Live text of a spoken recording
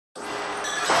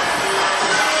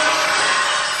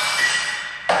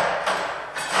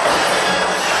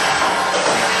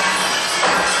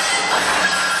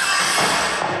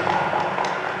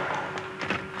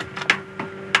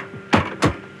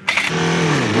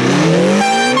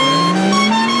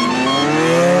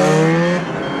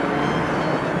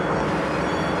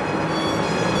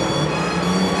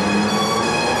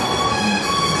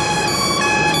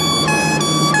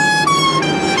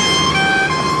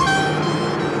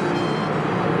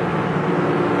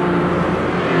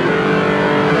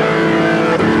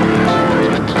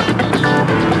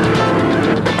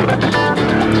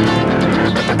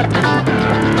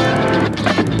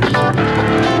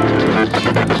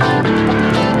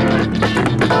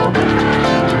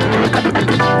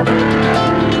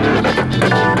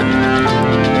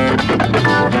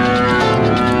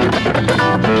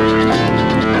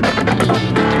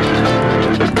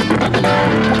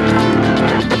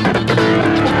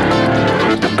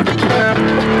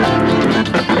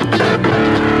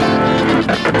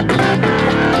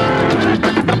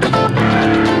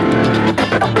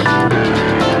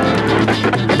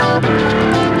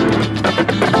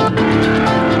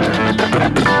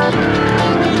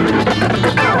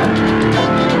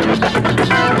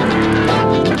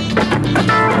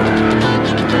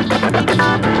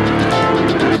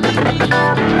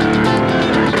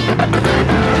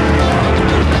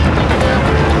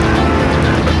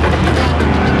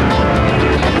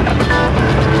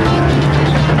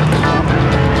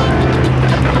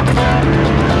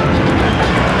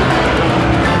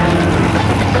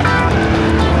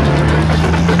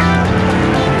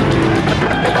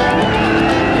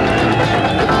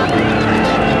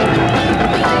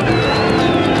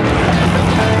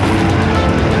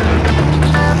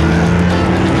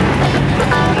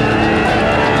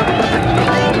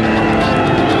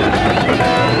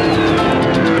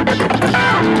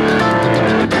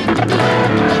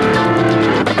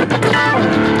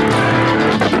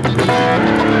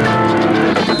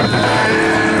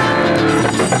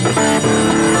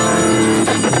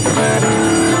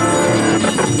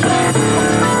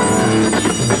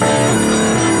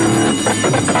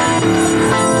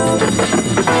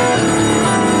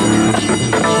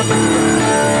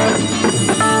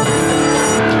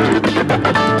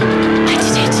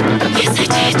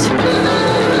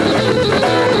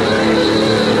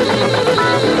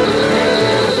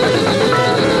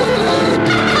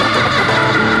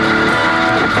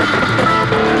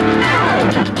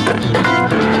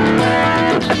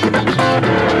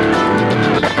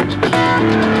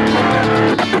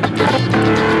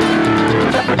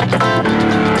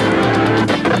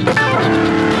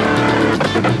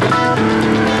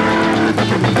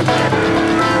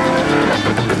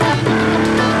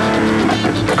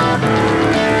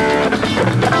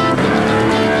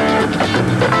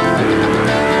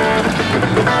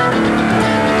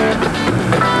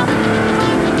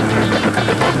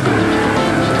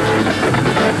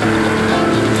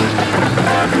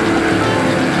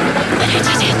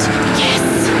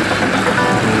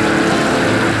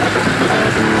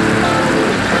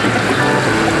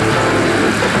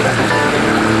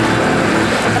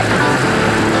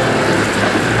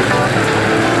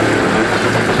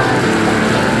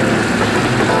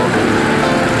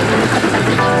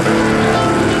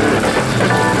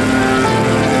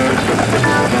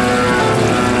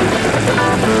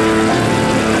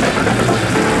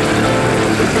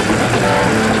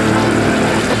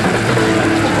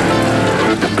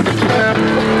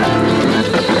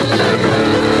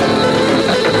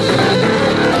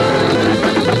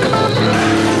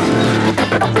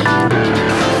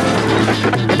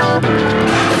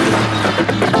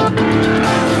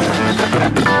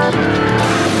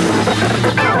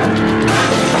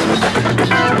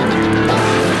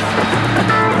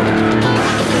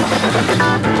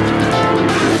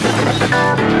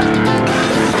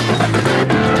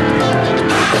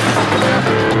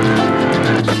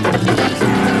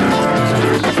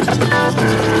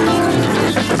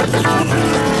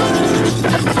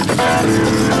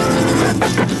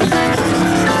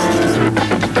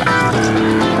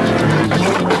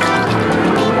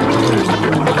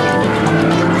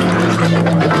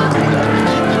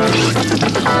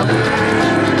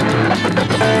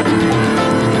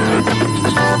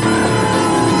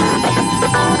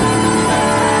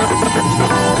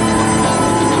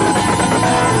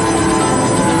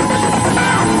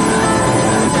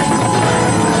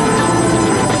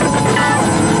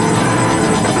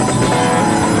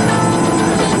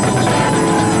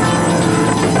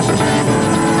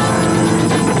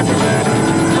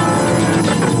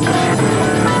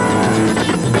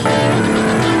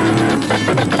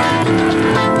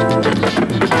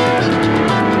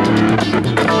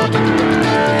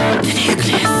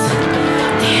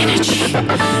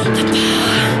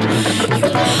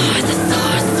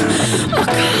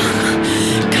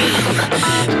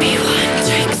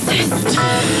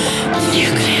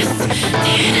nucleus,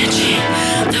 the energy,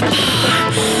 the power.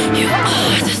 You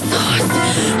are the source.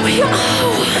 We are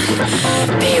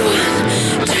one. Be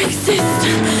one to exist.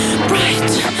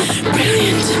 Bright,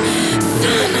 brilliant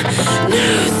sun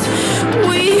knows.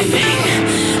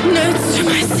 Weaving notes to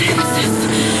my senses.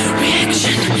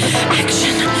 Reaction,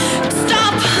 action.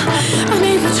 Stop!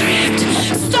 Unable to react.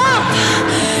 Stop!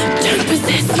 Don't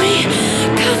possess me.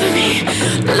 Cover me.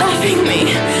 Loving me.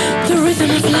 The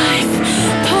rhythm of life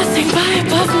passing by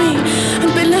above me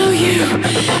and below you.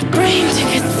 Brain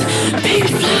tickets, pink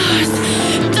flowers.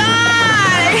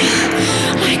 Die!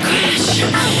 I crash.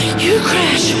 You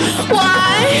crash.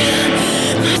 Why?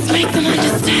 Must make them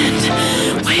understand.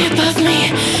 Way above me.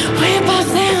 Way above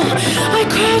them. I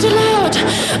cried aloud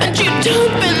and you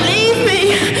don't believe me.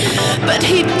 But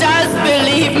he does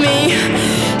believe me.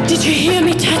 Did you hear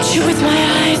me touch you with my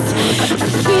eyes?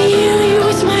 Feel